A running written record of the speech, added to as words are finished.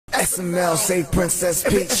SML say Princess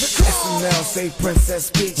Peach. SML say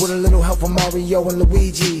Princess Peach. With a little help from Mario and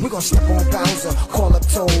Luigi, we gon' step on Bowser, call up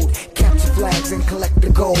Toad, capture flags and collect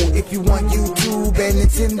the gold. If you want YouTube and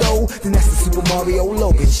Nintendo, then that's the Super Mario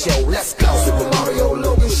Logan Show. Let's go. Super Mario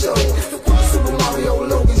Logan Show. Super Mario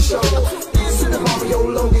Logan Show. Super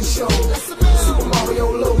Mario Logan Show. Super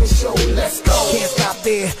Mario Logan Show. Let's go. Can't stop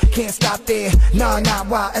there, can't stop there. Nah,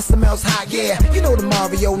 while SML's hot, yeah. You know the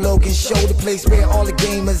Mario Logan Show, the place where all the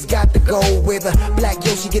gamers got to go. Where the black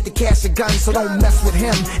Yoshi get the cash and gun, so don't mess with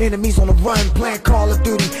him. Enemies on the run, playing Call of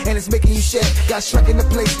Duty, and it's making you shake. Got Shrek in the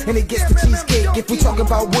place, and it gets the cheesecake. If we talking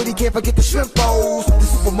about Woody, can't forget the shrimp bowls. The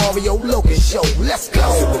Super Mario Logan Show. Let's go.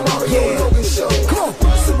 Super Mario Logan Show. Come on.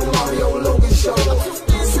 Super Mario Logan Show.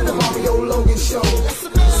 Super Mario Logan Show.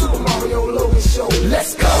 Super Mario Logan Show.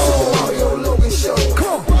 Let's go. Super Mario Logan Show.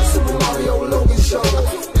 Come on. Super Mario Logan Show.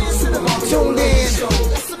 Super Mario Tuned in.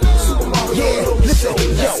 Yeah, listen,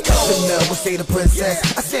 yo, SML will say the princess.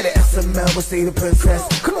 I said it, SML will say the princess.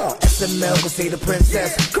 Come on, SML will say the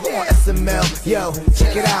princess. Come on, SML, yo,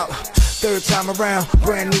 check it out. Third time around,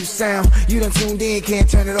 brand new sound. You done tuned in, can't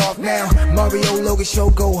turn it off now. Mario Logan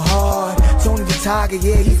Show go hard. Tony the Tiger,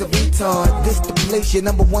 yeah, he's a retard. This the place, your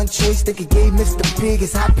number one choice. Think it gave Mr. Pig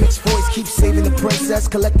his high-pitched voice. Keep saving the princess,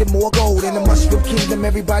 collecting more gold. In the Mushroom Kingdom,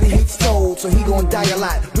 everybody hates Toad, so he gon' die a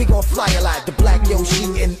lot, we gon' fly a lot. The black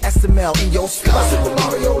Yoshi and SML in your spot. Super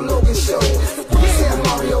Mario Logan Show. Yeah,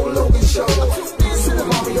 Mario Logan Show. Super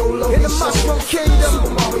Mario Logan Show. In the Mushroom Kingdom,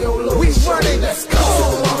 Super Mario Logan we running. Let's go.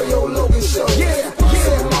 Super Mario Logan Show. Yeah,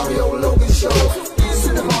 yeah, Mario Logan Show.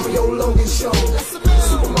 Super Mario Logan Show.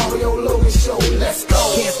 Super Mario Logan Show. Let's go.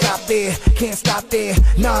 Can't stop there, can't stop there.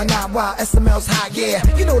 Nah, while SML's hot, yeah.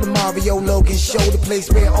 You know the Mario Logan Show, the place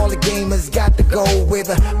where all the gamers got to go. Where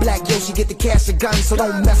the black Yoshi get the cash and gun, so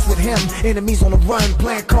don't mess with him. Enemies on the run,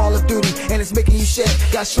 playing Call of Duty, and it's making you shake.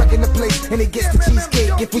 Got Shrek in the place, and it gets the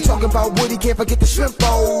cheesecake. If we talking about Woody, can't forget the shrimp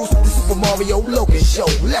bowls. The Super Mario Logan Show.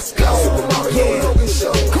 Let's go. Super Mario Logan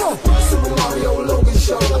Show. Come on. Super Mario Logan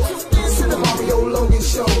Show. Super Mario Logan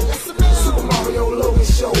Show. Super Mario Logan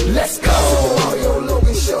Show. Let's go. Super Mario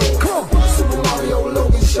Logan Show. Come on. Super Mario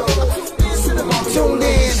Logan Show. Super Mario Tuned in.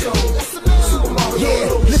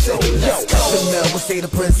 Yeah, listen, yo, SML will say the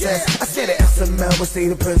princess. I said it, SML will say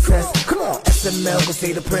the princess. Come on, SML will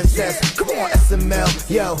say the princess. Come on, SML,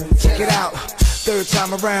 yo, check it out. Third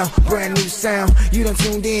time around, brand new sound. You done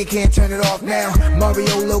tuned in, can't turn it off now.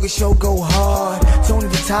 Mario Logan Show go hard. Tony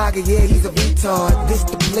the Tiger, yeah, he's a retard. This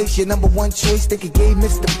the place, your number one choice. Think it gave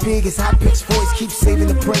Mr. Pig his high-pitched voice. Keep saving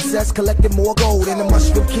the princess, collecting more gold. In the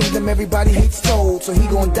Mushroom Kingdom, everybody hates Toad, so he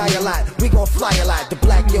gon' die a lot, we gon' fly a lot. The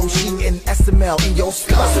black Yoshi and SML in your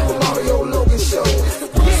spot. Super Mario Logan Show.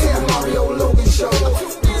 Yeah, Mario Logan Show.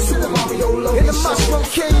 Super Mario Logan Show. In the Mushroom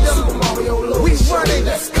Kingdom, Super Mario Logan we running.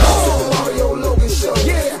 Let's go. Super Mario Logan Show.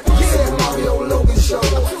 Yeah, yeah, Mario Logan Show.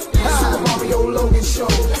 Super Mario Logan Show.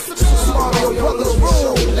 Super Mario Brothers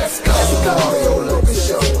rule. Let's go. Mario Logan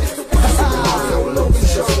Show. Super Mario Logan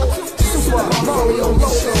Show. Super Mario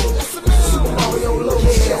Logan Show. Super Mario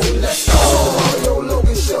Logan Show. Let's go. Mario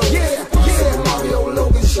Logan Show. Yeah, yeah, Mario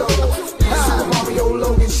Logan Show. Super Mario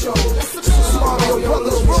Logan Show. Super Mario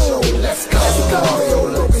Brothers rule. Let's go. Mario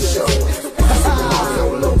Logan Show. Super Mario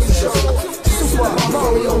Logan Show. Super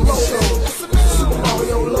Mario Logan Show. Super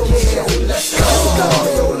Mario Logan Show. Let's go.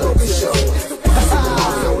 Mario Logan Show. Super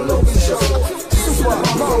Mario Logan Show. Super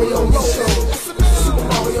Mario Logan Show. Super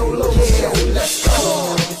Mario Logan Show. Let's go.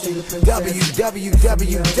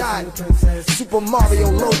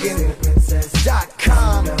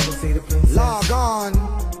 www.supermariologan.com. Log on.